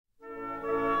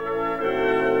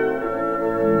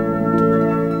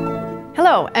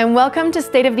Hello, and welcome to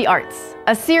State of the Arts,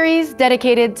 a series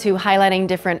dedicated to highlighting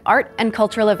different art and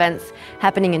cultural events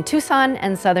happening in Tucson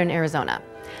and Southern Arizona.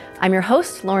 I'm your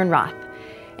host, Lauren Roth,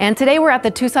 and today we're at the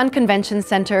Tucson Convention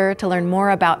Center to learn more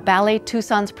about Ballet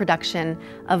Tucson's production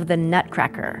of the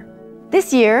Nutcracker.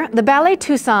 This year, the Ballet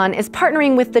Tucson is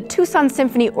partnering with the Tucson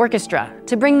Symphony Orchestra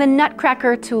to bring the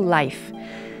Nutcracker to life.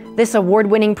 This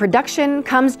award-winning production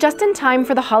comes just in time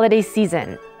for the holiday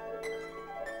season.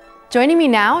 Joining me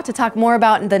now to talk more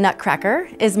about the Nutcracker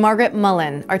is Margaret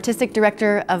Mullen, Artistic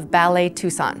Director of Ballet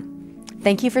Tucson.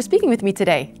 Thank you for speaking with me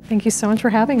today. Thank you so much for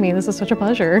having me. This is such a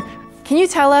pleasure. Can you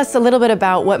tell us a little bit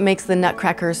about what makes the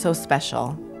Nutcracker so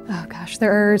special? Oh gosh,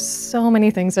 there are so many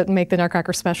things that make the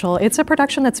Nutcracker special. It's a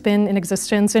production that's been in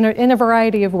existence in a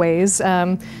variety of ways,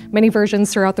 many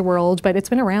versions throughout the world, but it's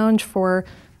been around for a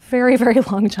very, very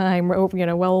long time,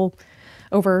 well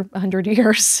over 100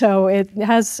 years. So it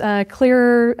has a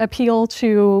clear appeal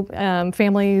to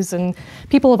families and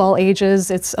people of all ages.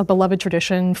 It's a beloved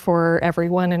tradition for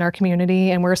everyone in our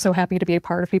community, and we're so happy to be a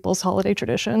part of people's holiday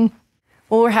tradition.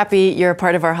 Well, we're happy you're a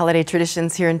part of our holiday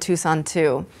traditions here in Tucson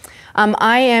too.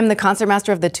 I am the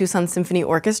concertmaster of the Tucson Symphony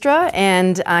Orchestra,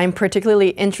 and I'm particularly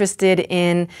interested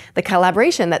in the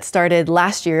collaboration that started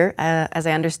last year, as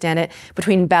I understand it,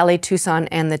 between Ballet Tucson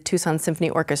and the Tucson Symphony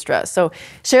Orchestra. So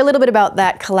share a little bit about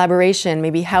that collaboration,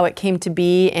 maybe how it came to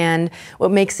be and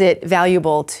what makes it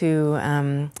valuable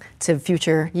to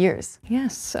future years.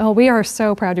 Yes, we are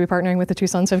so proud to be partnering with the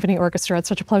Tucson Symphony Orchestra. It's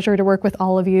such a pleasure to work with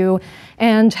all of you,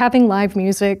 and having live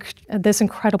music, this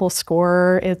incredible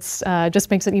score, it's just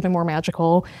makes it even more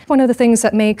magical. One of the things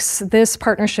that makes this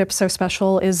partnership so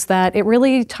special is that it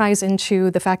really ties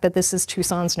into the fact that this is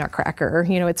Tucson's Nutcracker.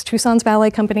 You know, it's Tucson's ballet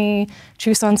company,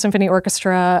 Tucson Symphony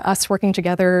Orchestra, us working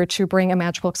together to bring a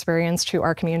magical experience to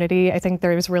our community. I think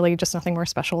there's really just nothing more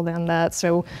special than that.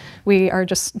 So we are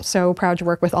just so proud to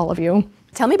work with all of you.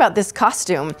 Tell me about this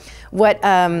costume.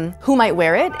 Who might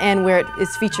wear it and where it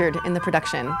is featured in the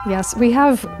production? Yes, we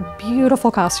have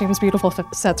beautiful costumes, beautiful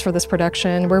sets for this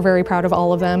production. We're very proud of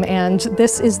all of them. And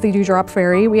this is the Dewdrop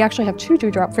Fairy. We actually have two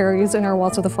Dewdrop Fairies in our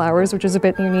Waltz of the Flowers, which is a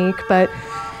bit unique, but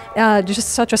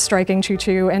just such a striking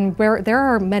tutu, and there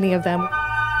are many of them.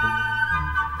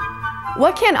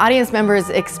 What can audience members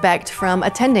expect from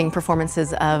attending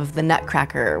performances of the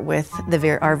Nutcracker with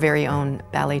our very own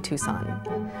Ballet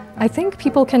Tucson? I think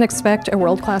people can expect a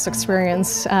world-class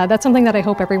experience. That's something that I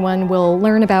hope everyone will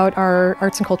learn about our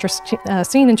arts and culture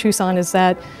scene in Tucson, is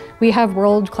that we have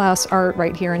world-class art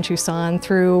right here in Tucson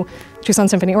through Tucson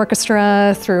Symphony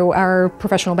Orchestra, through our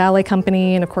professional ballet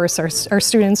company, and of course our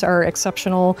students are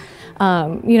exceptional.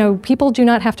 People do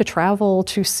not have to travel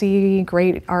to see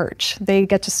great art. They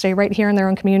get to stay right here in their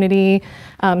own community,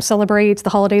 celebrate the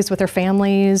holidays with their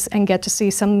families, and get to see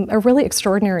a really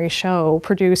extraordinary show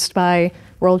produced by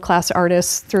world-class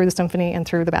artists through the symphony and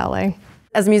through the ballet.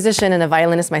 As a musician and a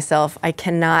violinist myself, I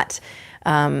cannot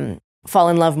fall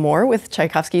in love more with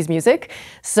Tchaikovsky's music.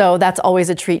 So that's always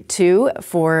a treat too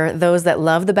for those that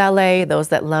love the ballet, those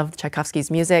that love Tchaikovsky's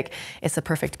music. It's a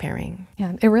perfect pairing.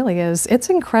 Yeah, it really is.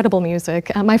 It's incredible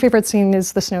music. My favorite scene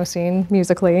is the snow scene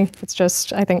musically. It's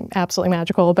just, I think, absolutely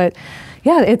magical. But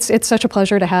yeah, it's such a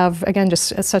pleasure to have, again,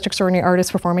 just such extraordinary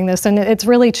artists performing this. And it's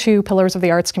really two pillars of the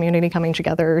arts community coming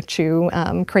together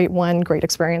to create one great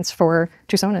experience for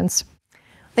Tucsonans.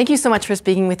 Thank you so much for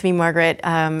speaking with me, Margaret.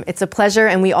 It's a pleasure,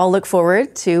 and we all look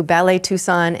forward to Ballet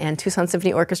Tucson and Tucson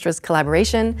Symphony Orchestra's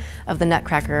collaboration of the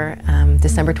Nutcracker,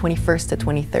 December 21st to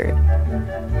 23rd.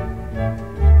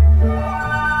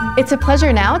 It's a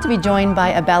pleasure now to be joined by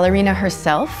a ballerina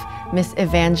herself, Miss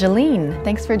Evangeline.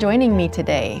 Thanks for joining me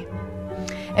today.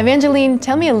 Evangeline,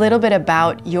 tell me a little bit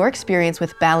about your experience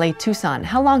with Ballet Tucson.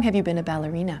 How long have you been a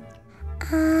ballerina?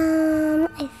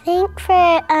 I think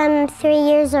for 3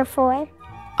 years or 4.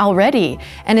 Already?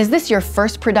 And is this your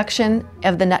first production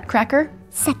of the Nutcracker?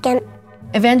 Second.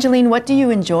 Evangeline, what do you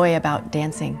enjoy about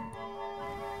dancing?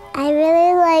 I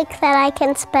really like that I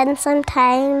can spend some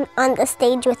time on the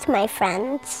stage with my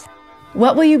friends.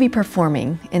 What will you be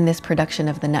performing in this production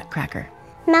of the Nutcracker?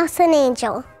 Mouse and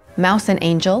Angel. Mouse and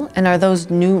Angel, and are those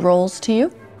new roles to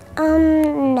you?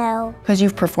 No. Because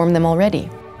you've performed them already.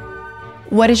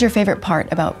 What is your favorite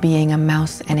part about being a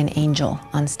mouse and an angel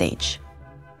on stage?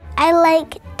 I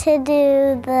like to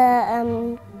do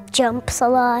the jumps a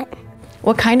lot.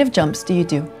 What kind of jumps do you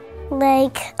do?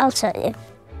 Like, I'll show you.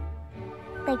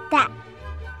 Like that.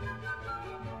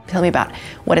 Tell me about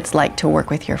what it's like to work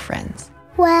with your friends.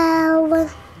 Well,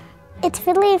 it's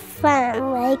really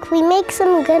fun. Like, we make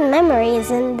some good memories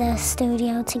in the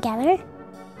studio together.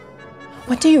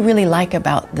 What do you really like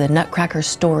about the Nutcracker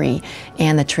story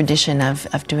and the tradition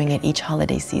of doing it each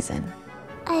holiday season?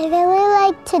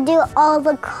 to do all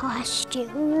the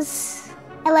costumes.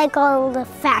 I like all the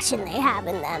fashion they have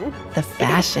in them. The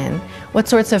fashion? What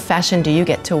sorts of fashion do you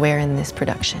get to wear in this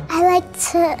production? I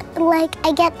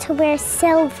get to wear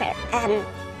silver and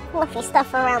fluffy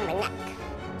stuff around my neck.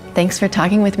 Thanks for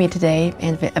talking with me today,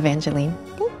 Evangeline.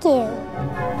 Thank you.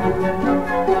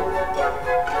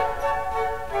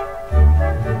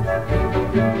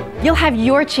 You'll have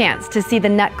your chance to see the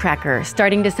Nutcracker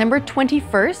starting December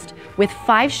 21st with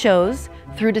 5 shows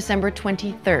through December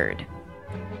 23rd.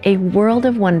 A world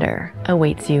of wonder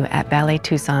awaits you at Ballet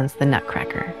Tucson's The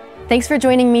Nutcracker. Thanks for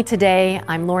joining me today.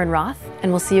 I'm Lauren Roth,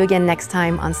 and we'll see you again next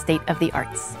time on State of the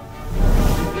Arts.